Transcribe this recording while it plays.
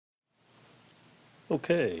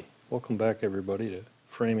Okay, welcome back everybody to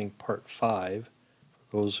Framing Part 5,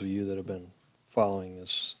 for those of you that have been following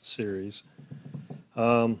this series.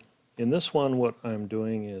 In this one, what I'm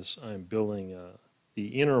doing is I'm building the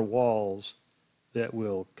inner walls that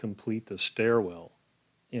will complete the stairwell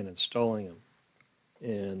and installing them.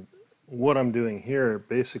 And what I'm doing here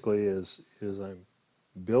basically is I'm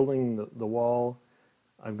building the wall.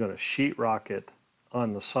 I'm going to sheetrock it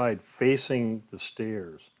on the side facing the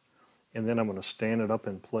stairs. And then I'm going to stand it up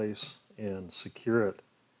in place and secure it.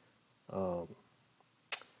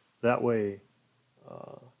 That way,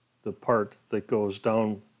 the part that goes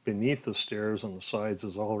down beneath the stairs on the sides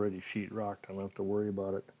is already sheetrocked. I don't have to worry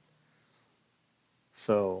about it.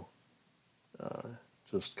 So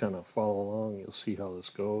just kind of follow along. You'll see how this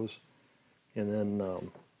goes. And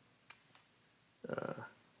then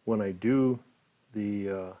when I do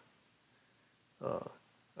the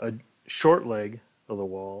a short leg of the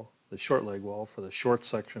wall, the short leg wall for the short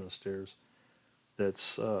section of stairs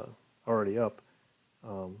that's already up,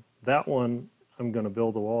 that one I'm going to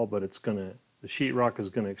build a wall, but the sheetrock is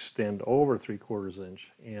going to extend over 3/4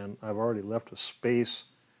 inch, and I've already left a space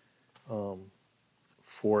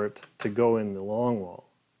for it to go in the long wall,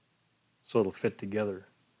 so it'll fit together.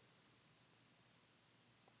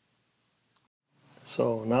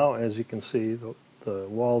 So now, as you can see, the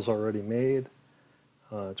wall's already made.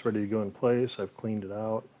 It's ready to go in place. I've cleaned it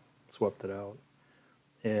out, swept it out,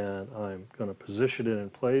 and I'm going to position it in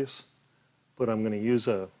place, but I'm going to use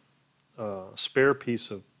a spare piece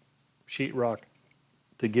of sheetrock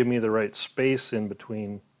to give me the right space in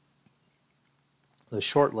between the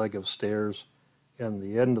short leg of stairs and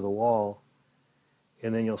the end of the wall.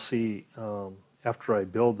 And then you'll see after I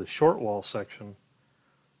build the short wall section,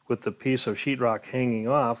 with the piece of sheetrock hanging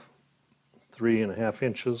off 3.5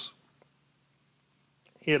 inches,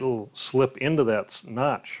 it'll slip into that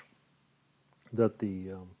notch that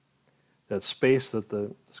that space that the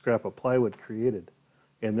scrap of plywood created,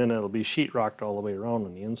 and then it'll be sheetrocked all the way around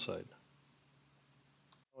on the inside.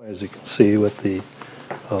 As you can see, with the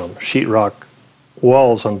sheetrock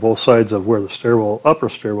walls on both sides of where the upper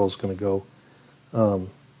stairwell is going to go,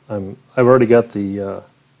 I've already got the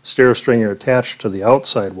stair stringer attached to the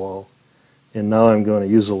outside wall, and now I'm going to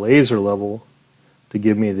use a laser level to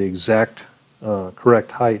give me the exact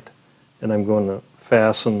correct height, and I'm going to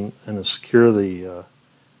fasten and secure the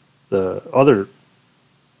other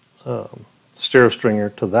stair stringer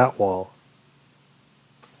to that wall.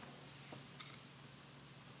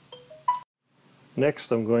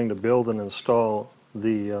 Next, I'm going to build and install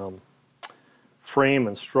the frame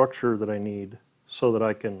and structure that I need so that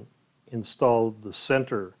I can install the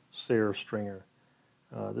center stair stringer.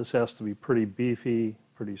 This has to be pretty beefy,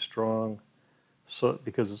 pretty strong,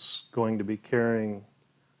 because it's going to be carrying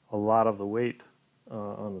a lot of the weight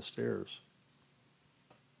on the stairs.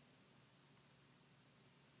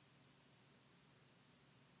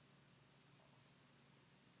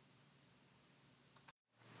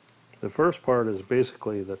 The first part is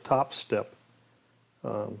basically the top step.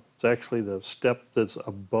 It's actually the step that's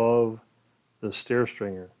above the stair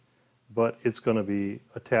stringer, but it's going to be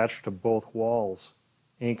attached to both walls,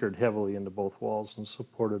 anchored heavily into both walls and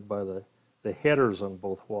supported by the headers on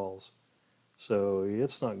both walls. So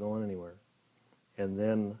it's not going anywhere. And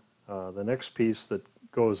then the next piece that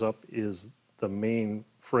goes up is the main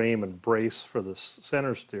frame and brace for the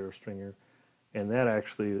center stair stringer, and that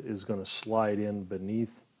actually is going to slide in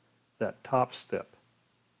beneath that top step.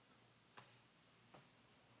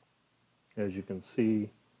 As you can see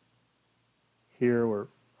here, where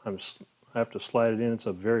I have to slide it in, it's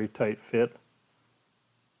a very tight fit.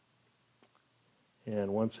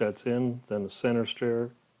 And once that's in, then the center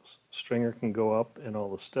stringer can go up and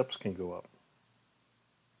all the steps can go up.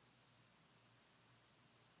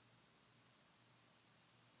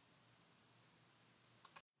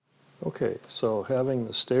 Okay, so having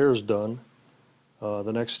the stairs done,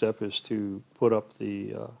 the next step is to put up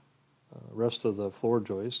the rest of the floor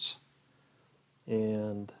joists.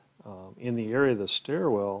 And in the area of the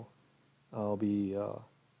stairwell, I'll be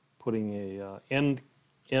putting a end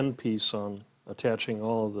piece on, attaching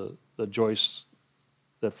all of the joists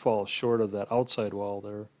that fall short of that outside wall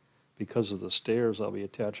there. Because of the stairs, I'll be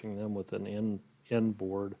attaching them with an end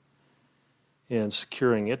board and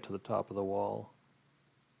securing it to the top of the wall.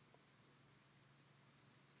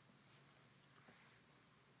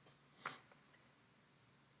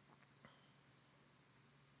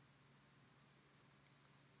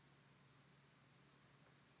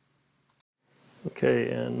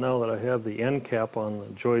 Okay, and now that I have the end cap on the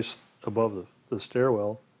joist above the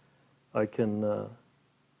stairwell, I can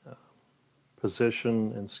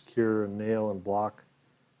position and secure and nail and block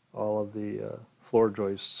all of the floor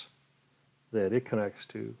joists that it connects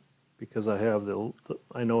to, because I have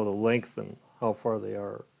I know the length and how far they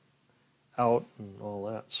are out and all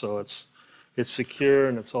that. So it's secure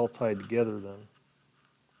and it's all tied together then.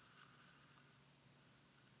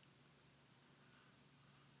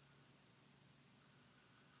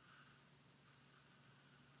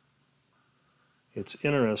 It's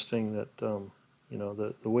interesting that you know,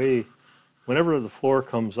 the way whenever the floor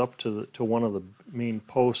comes up to one of the main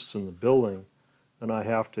posts in the building, then I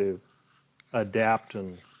have to adapt,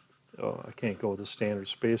 and I can't go with the standard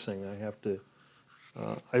spacing. I have to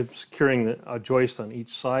I'm securing a joist on each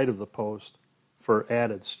side of the post for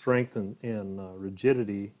added strength and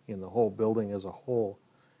rigidity in the whole building as a whole,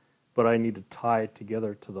 but I need to tie it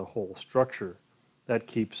together to the whole structure. That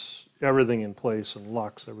keeps everything in place and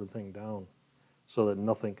locks everything down so that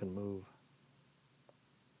nothing can move.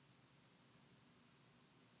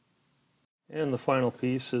 And the final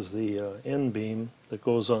piece is the end beam that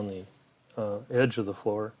goes on the edge of the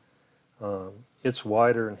floor. It's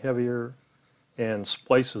wider and heavier and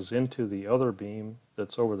splices into the other beam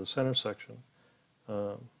that's over the center section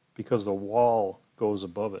because the wall goes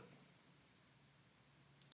above it.